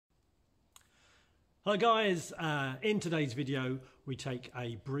Hi guys, in today's video we take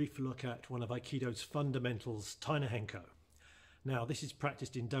a brief look at one of Aikido's fundamentals, Tai no Henko. Now this is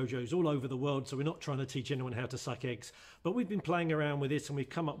practiced in dojos all over the world, so we're not trying to teach anyone how to suck eggs, but we've been playing around with this and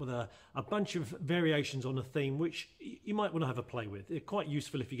we've come up with a bunch of variations on a theme which you might want to have a play with. They're quite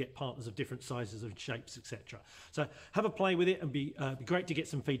useful if you get partners of different sizes and shapes, etc. So have a play with it and be great to get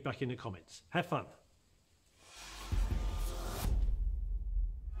some feedback in the comments. Have fun.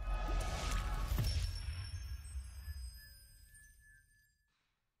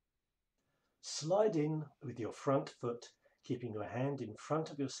 Slide in with your front foot, keeping your hand in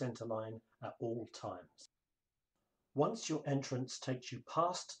front of your center line at all times. Once your entrance takes you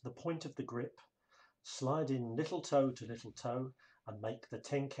past the point of the grip, slide in little toe to little toe and make the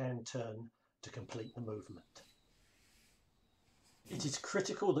tenkan turn to complete the movement. It is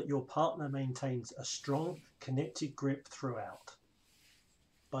critical that your partner maintains a strong, connected grip throughout.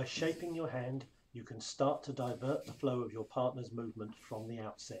 By shaping your hand, you can start to divert the flow of your partner's movement from the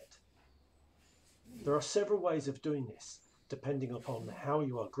outset. There are several ways of doing this, depending upon how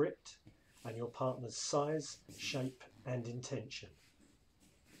you are gripped and your partner's size, shape and intention.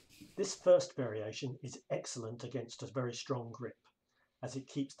 This first variation is excellent against a very strong grip, as it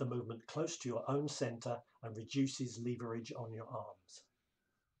keeps the movement close to your own centre and reduces leverage on your arms.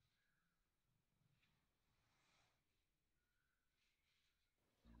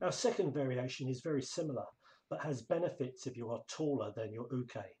 Our second variation is very similar, but has benefits if you are taller than your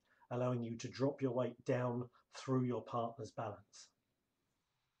uke, allowing you to drop your weight down through your partner's balance.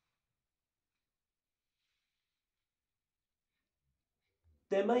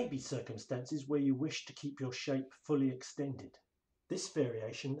 There may be circumstances where you wish to keep your shape fully extended. This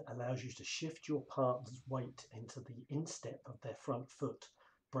variation allows you to shift your partner's weight into the instep of their front foot,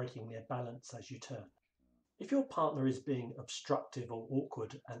 breaking their balance as you turn. If your partner is being obstructive or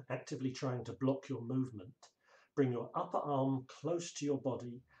awkward and actively trying to block your movement, bring your upper arm close to your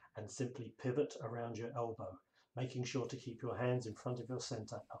body and simply pivot around your elbow, making sure to keep your hands in front of your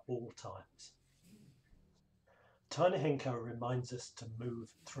center at all times. Tai no Henko reminds us to move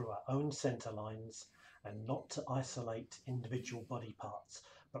through our own center lines and not to isolate individual body parts,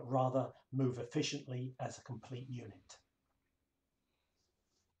 but rather move efficiently as a complete unit.